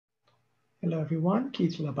Hello everyone,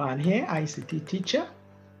 Keith Laban here, ICT teacher,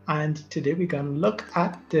 and today we're going to look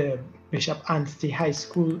at the Bishop Anstey High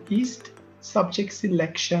School East Subject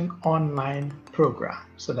Selection Online Program.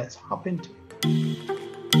 So let's hop into it.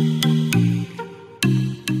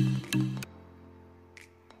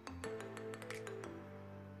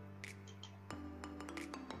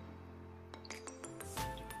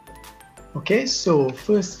 Okay, so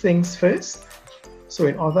first things first. So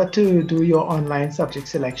in order to do your online subject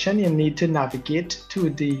selection, you need to navigate to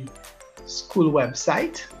the school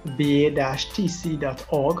website,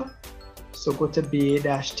 BA-TC.org. So go to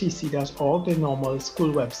BA-TC.org, the normal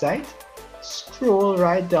school website. Scroll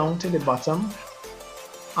right down to the bottom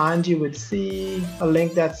and you would see a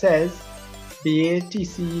link that says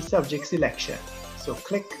BA-TC Subject Selection. So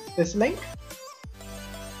click this link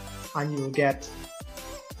and you will get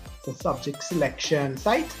the subject selection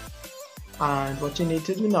site. And what you need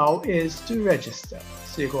to do now is to register.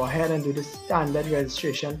 So you go ahead and do the standard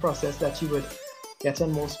registration process that you would get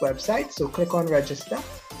on most websites. So click on register.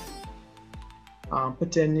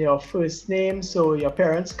 Put in your first name, so your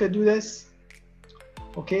parents could do this.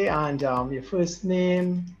 Okay, and your first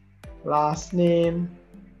name, last name,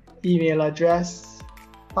 email address,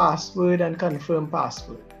 password, and confirm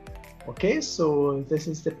password. Okay, so this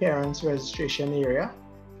is the parents registration area.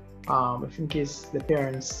 If in case the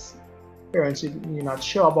parents you're not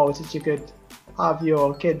sure about it, you could have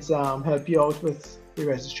your kids help you out with the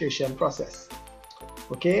registration process.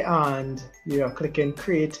 Okay, and you are clicking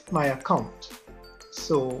create my account.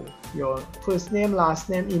 So your first name, last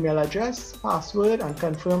name, email address, password, and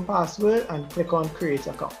confirm password, and click on create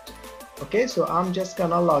account. Okay, so I'm just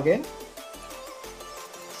gonna log in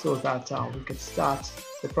so that we could start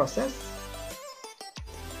the process.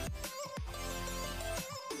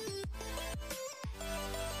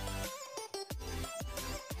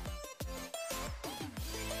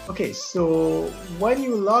 Okay, so when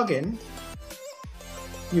you log in,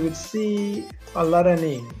 you would see a lot of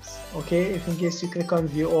names. Okay, if in case you click on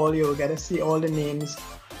view all, you'll get to see all the names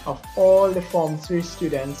of all the Form 3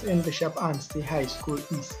 students in Bishop Anstey High School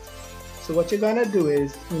East. So what you're gonna do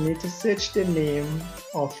is you need to search the name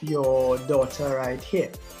of your daughter right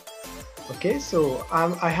here. Okay, so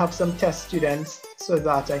I have some test students so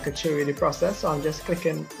that I could show you the process. So I'm just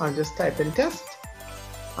typing test.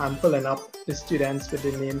 I'm pulling up the students with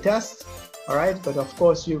the name test. All right, but of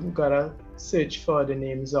course you've got to search for the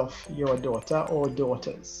names of your daughter or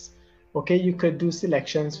daughters. Okay, you could do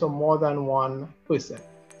selections for more than one person.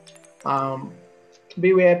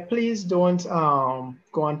 Beware, please don't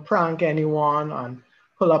go and prank anyone and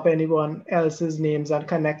pull up anyone else's names and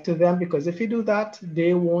connect to them, because if you do that,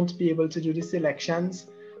 they won't be able to do the selections,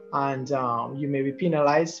 and you may be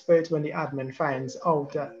penalized for it when the admin finds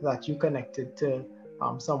out that you connected to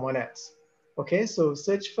someone else. Okay, so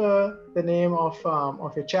search for the name of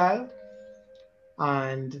your child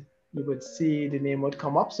and you would see the name would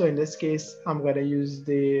come up. So in this case, I'm going to use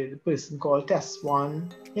the person called test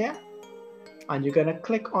one here, and you're going to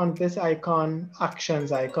click on this icon,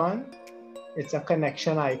 actions icon. It's a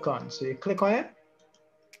connection icon. So you click on it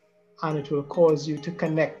and it will cause you to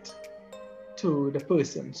connect to the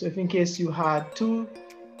person. So if in case you had two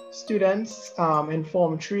students in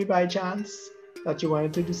Form 3 by chance that you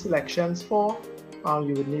wanted to do selections for,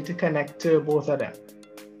 you would need to connect to both of them.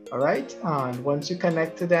 All right, and once you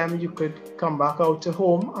connect to them, you could come back out to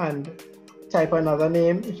home and type another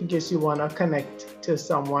name if in case you want to connect to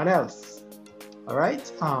someone else. All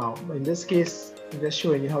right, in this case, I'm just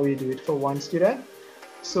showing you how you do it for one student.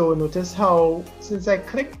 So notice how, since I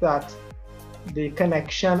clicked that, the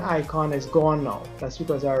connection icon is gone now. That's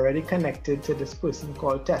because I already connected to this person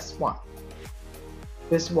called test one.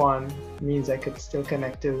 This one means I could still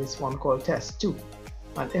connect to this one called test 2.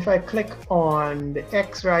 And if I click on the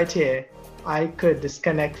X right here, I could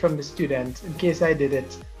disconnect from the student. In case I did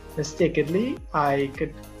it mistakenly, I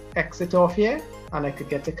could exit off here and I could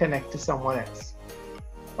get to connect to someone else.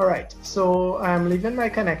 All right, so I'm leaving my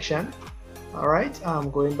connection. All right,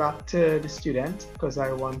 I'm going back to the student because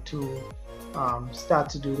I want to start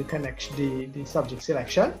to do the connection, the subject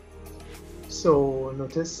selection. So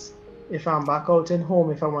notice, if I'm back out in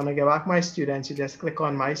home, if I want to get back my students, you just click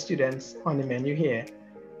on my students on the menu here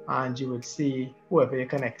and you would see whoever you're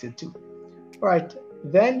connected to. All right,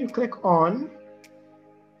 then you click on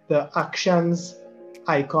the actions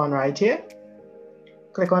icon right here.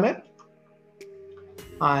 Click on it.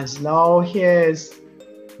 And now here's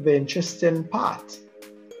the interesting part.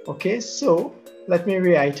 Okay, so let me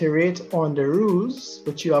reiterate on the rules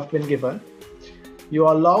which you have been given. You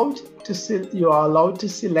are allowed to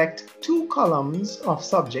select 2 columns of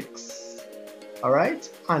subjects. All right,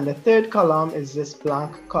 and the third column is this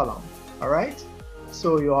blank column. All right,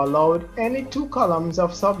 so you're allowed any 2 columns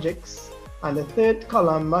of subjects, and the third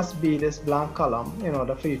column must be this blank column in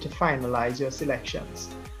order for you to finalize your selections.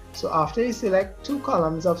 So after you select 2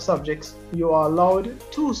 columns of subjects, you are allowed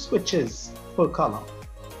 2 switches per column.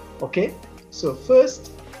 Okay, so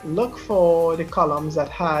first look for the columns that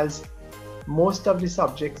has most of the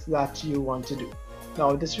subjects that you want to do.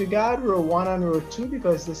 Now disregard row 1 and row 2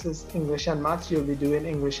 because this is English and Maths. You'll be doing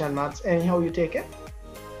English and Maths anyhow you take it.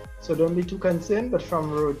 So don't be too concerned, but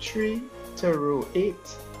from row 3 to row 8,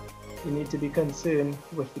 you need to be concerned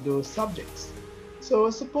with those subjects.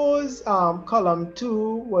 So suppose column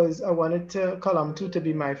 2 was, I wanted column 2 to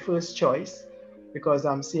be my first choice because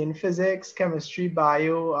I'm seeing physics, chemistry,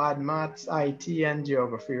 bio, add maths, IT, and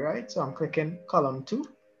geography, right? So I'm clicking column 2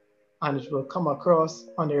 and it will come across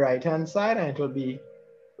on the right hand side and it will be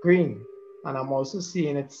green. And I'm also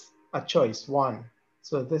seeing it's a choice 1.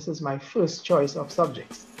 So this is my first choice of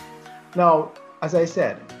subjects. Now, as I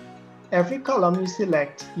said, every column you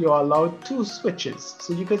select, you're allowed 2 switches.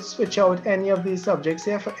 So you could switch out any of these subjects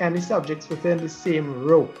here for any subjects within the same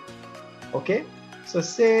row. Okay? So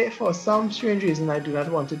say for some strange reason I do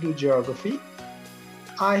not want to do geography,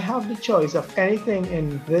 I have the choice of anything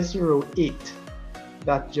in this row 8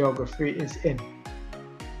 that geography is in.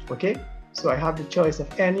 Okay? So I have the choice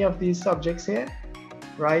of any of these subjects here,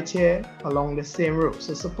 right here along the same row.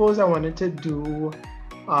 So suppose I wanted to do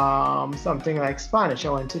something like Spanish. I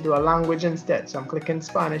want to do a language instead. So I'm clicking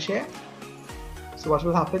Spanish here. So what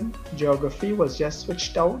will happen? Geography was just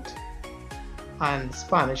switched out and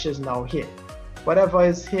Spanish is now here. Whatever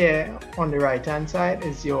is here on the right hand side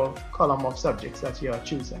is your column of subjects that you are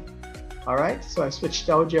choosing. Alright, so I switched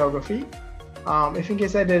out geography. If in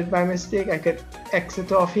case I did it by mistake, I could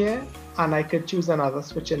exit off here and I could choose another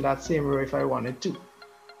switch in that same row if I wanted to.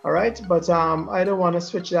 Alright, but I don't want to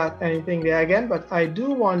switch that anything there again, but I do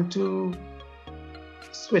want to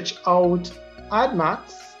switch out add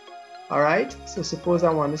maths. Alright, so suppose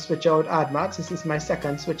I want to switch out add maths. This is my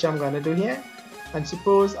second switch I'm going to do here. And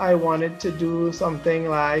suppose I wanted to do something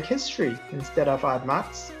like history instead of add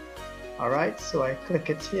maths. Alright, so I click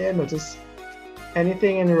it here. Notice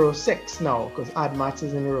anything in row 6 now, because add maths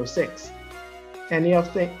is in row 6. Any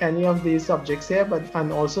of these subjects here,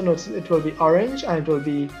 and also notice it will be orange and it will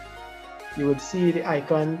be, you would see the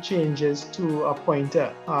icon changes to a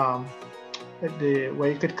pointer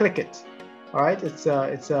where you could click it. Alright, it's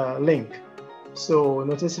a link. So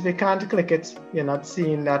notice if you can't click it, you're not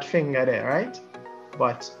seeing that finger there, right?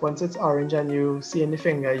 But once it's orange and you see in the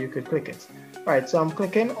finger, you could click it. Alright, so I'm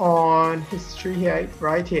clicking on history here,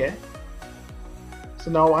 right here. So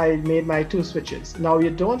now I made my 2 switches. Now you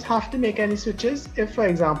don't have to make any switches. If, for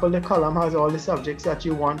example, the column has all the subjects that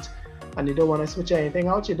you want and you don't want to switch anything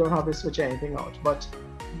out, you don't have to switch anything out. But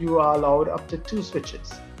you are allowed up to 2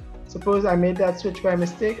 switches. Suppose I made that switch by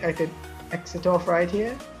mistake, I could exit off right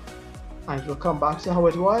here and it will come back to how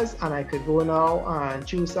it was, and I could go now and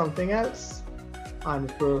choose something else and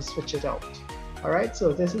it will switch it out. Alright,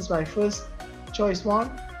 so this is my first choice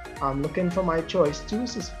 1. I'm looking for my choice 2,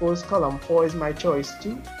 so suppose column 4 is my choice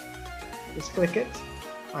 2. Just click it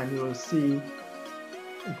and you will see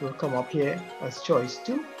it will come up here as choice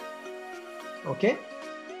 2. Okay,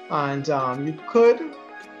 and you could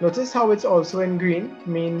notice how it's also in green,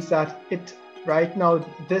 means that it right now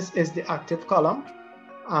this is the active column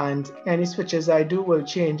and any switches I do will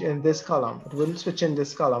change in this column. It will switch in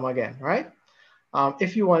this column again, right?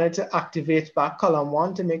 If you wanted to activate back column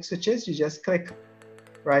 1 to make switches, you just click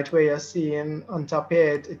right where you're seeing on top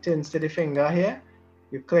here, it turns to the finger here.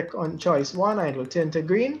 You click on choice 1 and it will turn to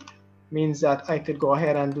green. Means that I could go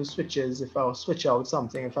ahead and do switches if I switch out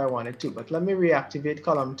something if I wanted to. But let me reactivate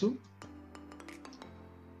column 2.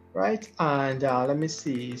 Right, and let me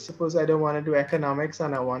see. Suppose I don't want to do economics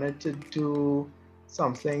and I wanted to do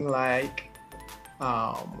something like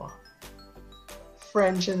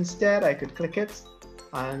French instead. I could click it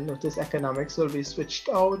and notice economics will be switched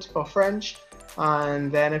out for French.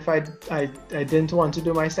 And then if I didn't want to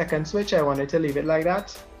do my second switch, I wanted to leave it like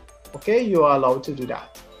that. Okay, you are allowed to do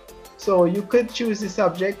that. So you could choose the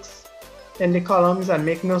subjects in the columns and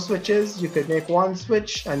make no switches. You could make 1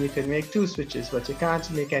 switch and you could make 2 switches, but you can't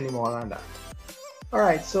make any more than that.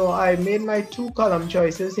 Alright, so I made my 2 column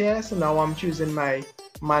choices here. So now I'm choosing my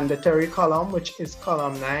mandatory column, which is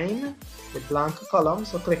column 9, the blank column.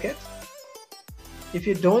 So click it. If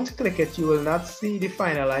you don't click it, you will not see the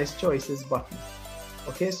finalize choices button.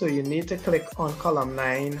 Okay, so you need to click on column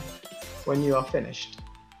 9 when you are finished,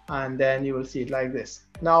 and then you will see it like this.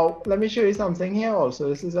 Now let me show you something here also.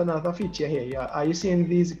 This is another feature here. Are you seeing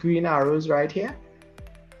these green arrows right here?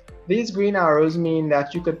 these green arrows mean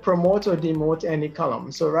that you could promote or demote any column.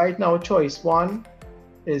 So right now, choice 1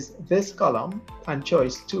 is this column, and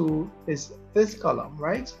choice 2 is this column,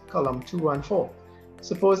 right? Column 2 and 4.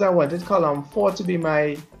 Suppose I wanted column 4 to be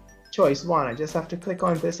my choice 1. I just have to click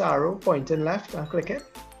on this arrow, pointing left, and click it.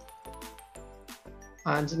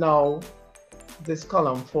 And now this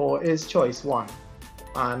column 4 is choice 1,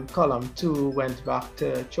 and column 2 went back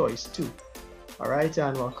to choice 2. All right,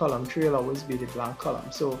 and well, column 3 will always be the blank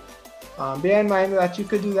column. So bear in mind that you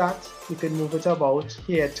could do that. You could move it about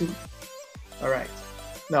here too. All right.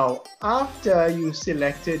 Now, after you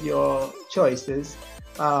selected your choices,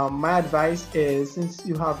 my advice is, since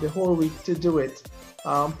you have the whole week to do it,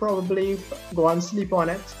 probably go and sleep on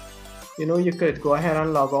it. You know, you could go ahead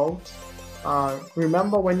and log out.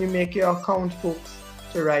 Remember, when you make your account, folks,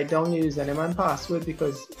 to write down your username and password,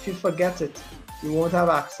 because if you forget it, you won't have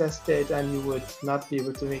access to it and you would not be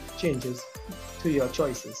able to make changes to your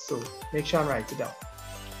choices. So make sure and write it down.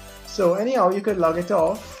 So anyhow, you could log it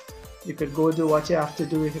off. You could go do what you have to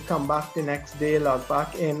do. You could come back the next day, log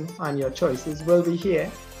back in, and your choices will be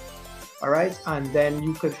here. All right, and then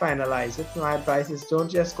you could finalize it. My advice is, don't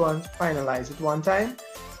just go and finalize it one time.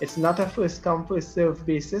 It's not a first come, first serve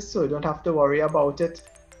basis, so you don't have to worry about it,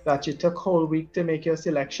 that you took whole week to make your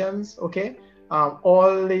selections, okay?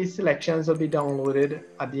 All the selections will be downloaded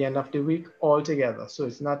at the end of the week all together. So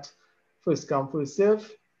it's not first come, first serve,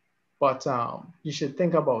 but you should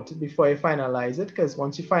think about it before you finalize it, because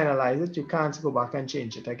once you finalize it, you can't go back and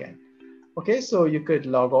change it again. Okay, so you could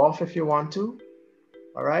log off if you want to,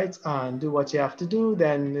 all right, and do what you have to do.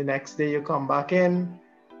 Then the next day you come back in,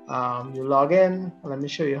 you log in. Let me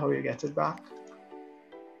show you how you get it back.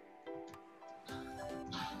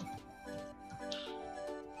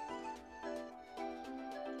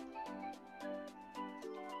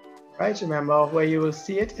 Right, remember where you will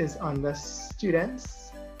see it is under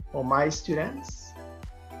students or my students.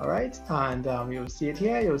 All right, and you'll see it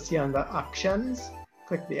here. You'll see under actions,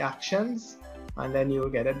 click the actions, and then you'll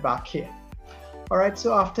get it back here. All right,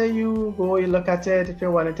 so after you go, you look at it. If you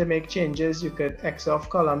wanted to make changes, you could X off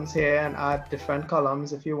columns here and add different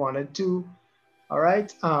columns if you wanted to. All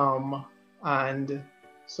right, and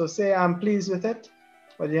so say I'm pleased with it.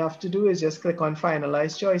 What you have to do is just click on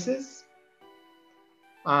finalize choices.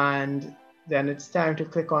 And then it's time to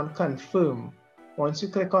click on confirm. Once you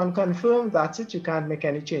click on confirm, that's it. You can't make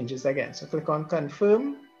any changes again. So click on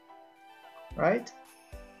confirm, right?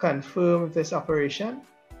 Confirm this operation.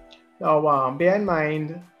 Now, bear in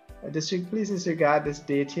mind, please disregard this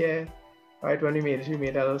date here, right? When we made it, we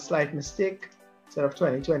made a little slight mistake. Instead of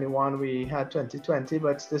 2021, we had 2020,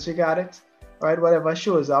 but disregard it, right? Whatever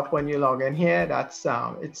shows up when you log in here, that's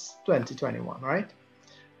it's 2021, right?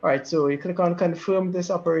 All right, so you click on confirm this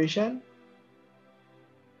operation,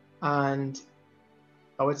 and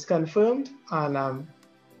now it's confirmed, and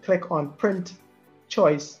click on print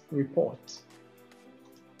choice report.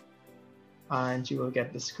 And you will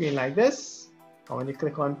get the screen like this. And when you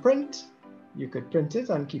click on print, you could print it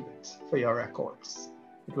and keep it for your records.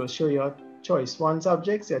 It will show your choice 1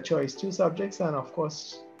 subjects, your choice 2 subjects, and of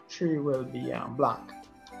course 3 will be blank.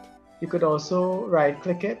 You could also right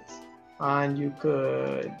click it, and you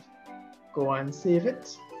could go and save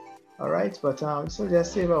it. All right, but so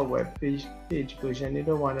just save a web page version. You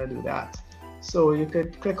don't want to do that. So you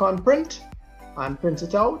could click on print and print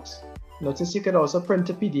it out. Notice you could also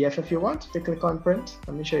print a PDF if you want. If you click on print,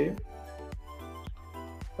 let me show you.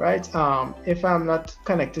 Right, if I'm not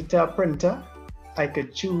connected to a printer, I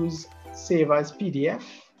could choose save as PDF.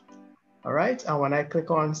 All right, and when I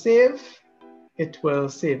click on save, it will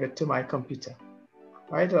save it to my computer.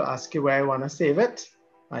 All right, it'll ask you where I want to save it.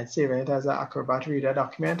 I'm saving it as an Acrobat Reader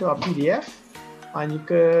document or a PDF. And you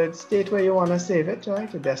could state where you want to save it,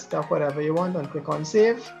 right? To desktop, whatever you want, and click on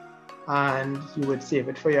save. And you would save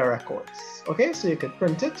it for your records. Okay, so you could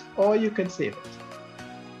print it or you could save it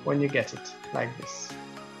when you get it like this.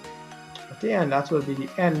 Okay, and that will be the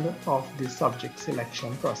end of the subject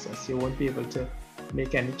selection process. You won't be able to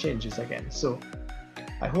make any changes again. So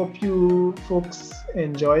I hope you folks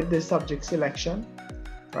enjoyed this subject selection,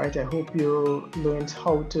 right? I hope you learned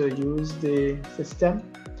how to use the system.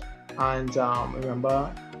 And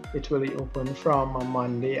remember, it will be open from a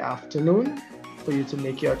Monday afternoon for you to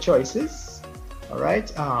make your choices. All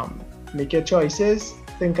right, make your choices,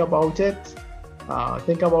 think about it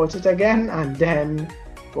again, and then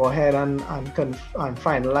go ahead and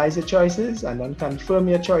finalize your choices, and then confirm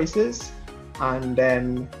your choices, and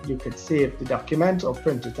then you could save the document or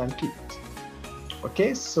print it and keep it.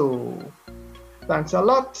 Okay, so thanks a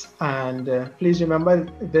lot, and please remember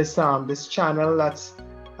this this channel that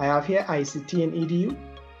I have here, ICT and EDU.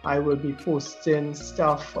 I will be posting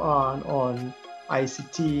stuff on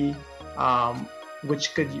ICT,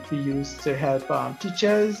 which could be used to help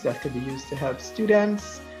teachers, that could be used to help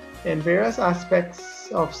students in various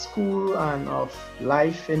aspects of school and of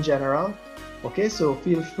life in general. Okay, so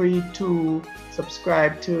feel free to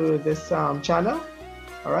subscribe to this channel,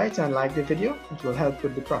 all right, and like the video. It will help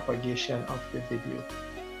with the propagation of the video.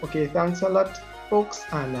 Okay, thanks a lot, folks,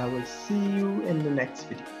 and I will see you in the next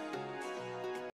video.